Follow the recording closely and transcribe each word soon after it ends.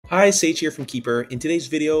Hi, Sage here from Keeper. In today's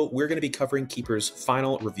video, we're going to be covering Keeper's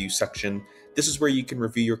final review section. This is where you can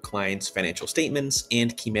review your client's financial statements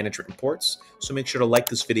and key management reports. So make sure to like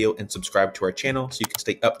this video and subscribe to our channel so you can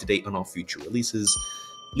stay up to date on all future releases.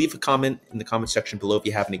 Leave a comment in the comment section below if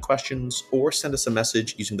you have any questions, or send us a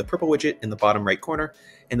message using the purple widget in the bottom right corner.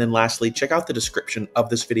 And then lastly, check out the description of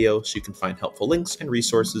this video so you can find helpful links and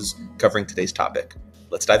resources covering today's topic.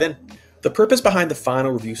 Let's dive in. The purpose behind the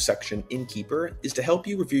final review section in Keeper is to help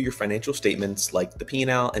you review your financial statements like the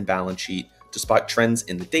P&L and balance sheet to spot trends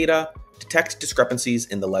in the data, detect discrepancies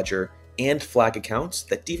in the ledger, and flag accounts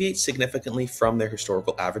that deviate significantly from their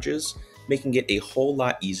historical averages, making it a whole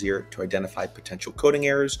lot easier to identify potential coding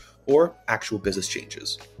errors or actual business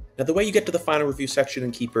changes. Now, the way you get to the final review section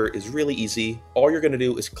in Keeper is really easy. All you're going to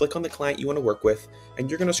do is click on the client you want to work with,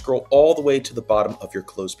 and you're going to scroll all the way to the bottom of your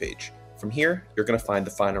close page. From here, you're going to find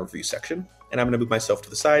the final review section, and I'm going to move myself to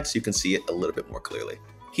the side so you can see it a little bit more clearly.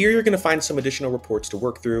 Here, you're going to find some additional reports to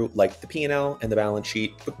work through, like the P&L and the balance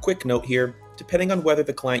sheet. But quick note here, depending on whether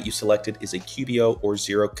the client you selected is a QBO or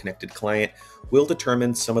zero connected client, will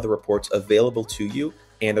determine some of the reports available to you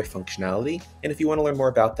and their functionality. And if you want to learn more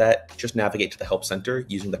about that, just navigate to the Help Center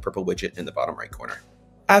using the purple widget in the bottom right corner.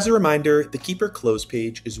 As a reminder, the Keeper close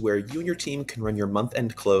page is where you and your team can run your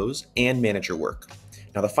month-end close and manage your work.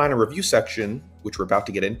 Now, the final review section, which we're about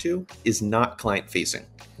to get into, is not client-facing.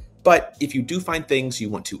 But if you do find things you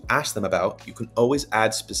want to ask them about, you can always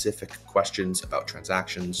add specific questions about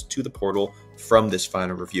transactions to the portal from this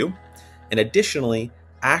final review. And additionally,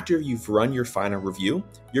 after you've run your final review,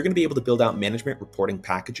 you're going to be able to build out management reporting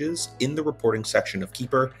packages in the reporting section of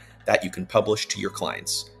Keeper that you can publish to your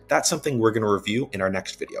clients. That's something we're going to review in our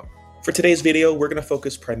next video. For today's video, we're going to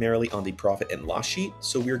focus primarily on the profit and loss sheet.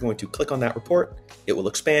 So we're going to click on that report, it will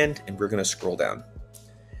expand, and we're going to scroll down.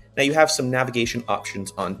 Now you have some navigation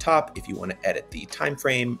options on top if you want to edit the time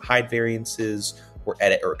frame, hide variances, or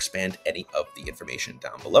edit or expand any of the information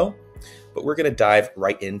down below. But we're going to dive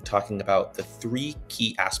right in talking about the three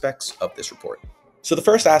key aspects of this report. So the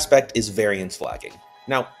first aspect is variance flagging.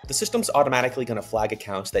 Now, the system's automatically going to flag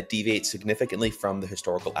accounts that deviate significantly from the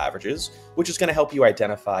historical averages, which is going to help you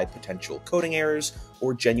identify potential coding errors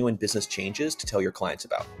or genuine business changes to tell your clients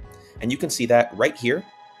about. And you can see that right here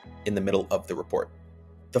in the middle of the report.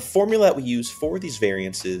 The formula that we use for these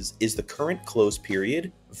variances is the current close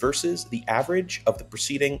period versus the average of the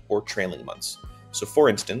preceding or trailing months. So for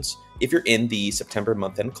instance, if you're in the September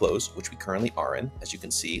month-end close, which we currently are in, as you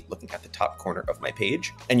can see looking at the top corner of my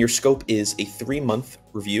page, and your scope is a 3-month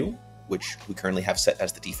review, which we currently have set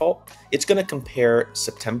as the default, it's going to compare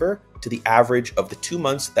September to the average of the 2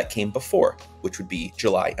 months that came before, which would be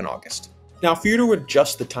July and August. Now, for you to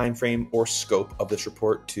adjust the time frame or scope of this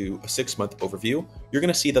report to a 6-month overview, you're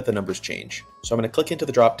going to see that the numbers change. So I'm going to click into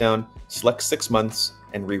the dropdown, select 6 months,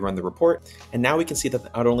 and rerun the report. And now we can see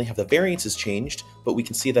that not only have the variances changed, but we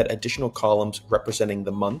can see that additional columns representing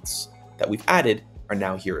the months that we've added are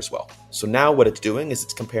now here as well. So now what it's doing is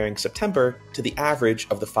it's comparing September to the average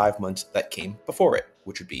of the 5 months that came before it,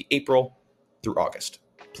 which would be April through August.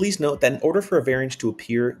 Please note that in order for a variance to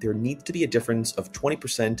appear, there needs to be a difference of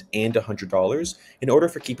 20% and $100 in order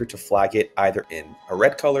for Keeper to flag it either in a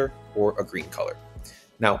red color or a green color.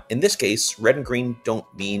 Now, in this case, red and green don't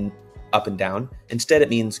mean up and down. Instead, it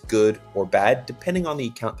means good or bad, depending on the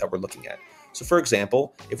account that we're looking at. So for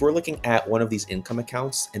example, if we're looking at one of these income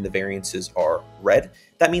accounts and the variances are red,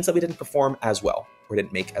 that means that we didn't perform as well or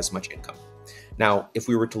didn't make as much income. Now, if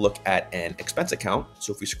we were to look at an expense account,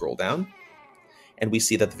 so if we scroll down, and we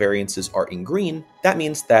see that the variances are in green, that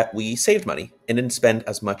means that we saved money and didn't spend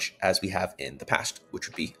as much as we have in the past, which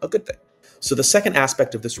would be a good thing. So the second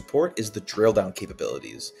aspect of this report is the drill down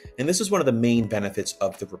capabilities. And this is one of the main benefits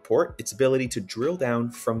of the report, its ability to drill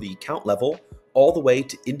down from the account level all the way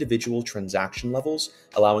to individual transaction levels,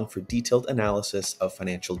 allowing for detailed analysis of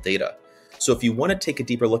financial data. So if you want to take a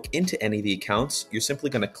deeper look into any of the accounts, you're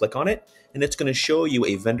simply going to click on it, and it's going to show you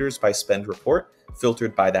a vendors by spend report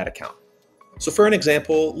filtered by that account. So for an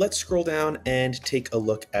example, let's scroll down and take a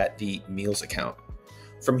look at the meals account.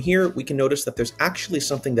 From here, we can notice that there's actually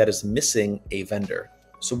something that is missing a vendor.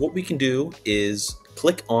 So what we can do is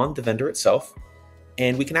click on the vendor itself,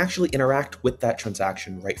 and we can actually interact with that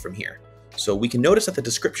transaction right from here. So we can notice that the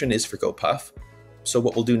description is for GoPuff. So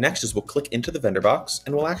what we'll do next is we'll click into the vendor box,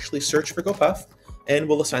 and we'll actually search for GoPuff, and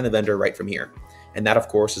we'll assign the vendor right from here. And that, of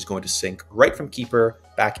course, is going to sync right from Keeper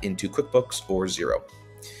back into QuickBooks or Xero.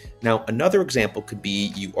 Now, another example could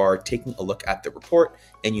be you are taking a look at the report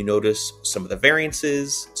and you notice some of the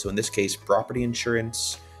variances. So in this case, property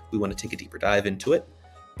insurance, we want to take a deeper dive into it,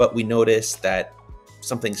 but we notice that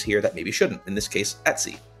something's here that maybe shouldn't, in this case,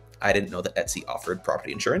 Etsy. I didn't know that Etsy offered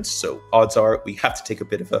property insurance, so odds are we have to take a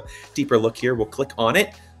bit of a deeper look here. We'll click on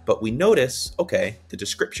it, but we notice, okay, the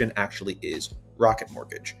description actually is Rocket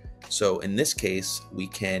Mortgage. So in this case, we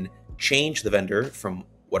can change the vendor from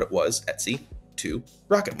what it was, Etsy, to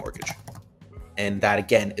Rocket Mortgage. And that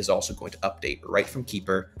again is also going to update right from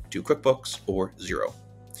Keeper to QuickBooks or Xero.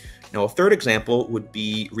 Now, a third example would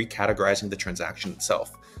be recategorizing the transaction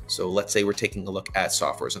itself. So let's say we're taking a look at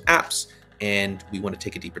softwares and apps, and we want to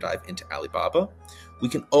take a deeper dive into Alibaba. We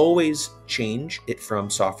can always change it from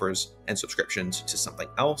softwares and subscriptions to something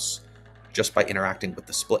else just by interacting with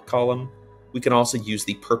the split column. We can also use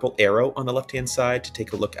the purple arrow on the left-hand side to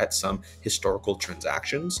take a look at some historical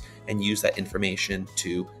transactions and use that information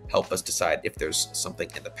to help us decide if there's something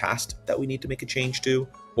in the past that we need to make a change to,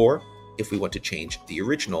 or if we want to change the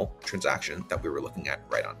original transaction that we were looking at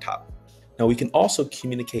right on top. Now, we can also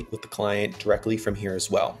communicate with the client directly from here as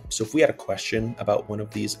well. So if we had a question about one of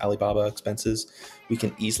these Alibaba expenses, we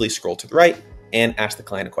can easily scroll to the right and ask the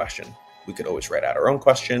client a question. We could always write out our own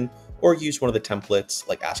question or use one of the templates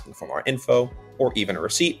like asking for more info or even a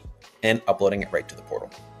receipt and uploading it right to the portal.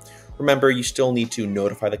 Remember, you still need to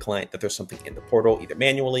notify the client that there's something in the portal either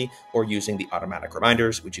manually or using the automatic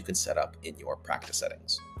reminders, which you can set up in your practice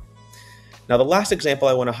settings. Now, the last example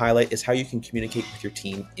I want to highlight is how you can communicate with your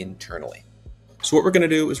team internally. So what we're going to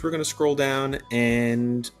do is we're going to scroll down,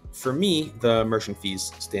 and for me, the merchant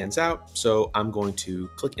fees stands out. So I'm going to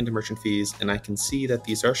click into merchant fees, and I can see that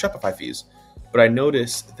these are Shopify fees. But I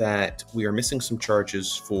notice that we are missing some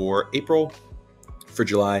charges for April, for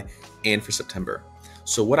July, and for September.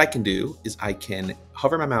 So what I can do is I can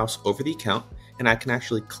hover my mouse over the account, and I can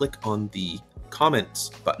actually click on the comments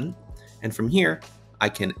button. And from here, I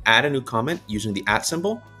can add a new comment using the @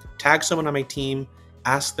 symbol, tag someone on my team,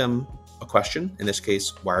 ask them a question. In this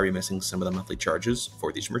case, why are we missing some of the monthly charges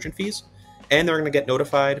for these merchant fees? And they're going to get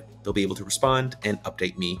notified. They'll be able to respond and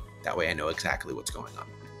update me. That way I know exactly what's going on.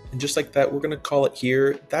 And just like that, we're going to call it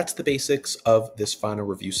here. That's the basics of this final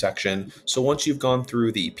review section. So once you've gone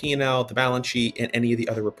through the P&L, the balance sheet, and any of the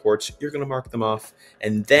other reports, you're going to mark them off.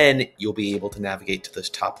 And then you'll be able to navigate to this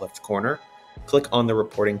top left corner, click on the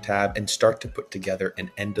reporting tab, and start to put together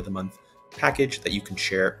an end of the month package that you can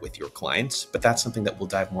share with your clients. But that's something that we'll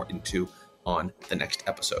dive more into on the next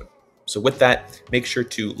episode. So with that, make sure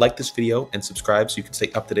to like this video and subscribe so you can stay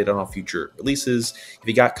up to date on all future releases. If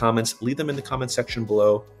you got comments, leave them in the comment section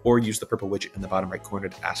below or use the purple widget in the bottom right corner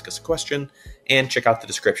to ask us a question, and check out the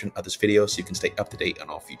description of this video so you can stay up to date on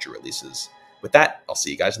all future releases. With that, I'll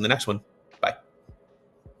see you guys in the next one.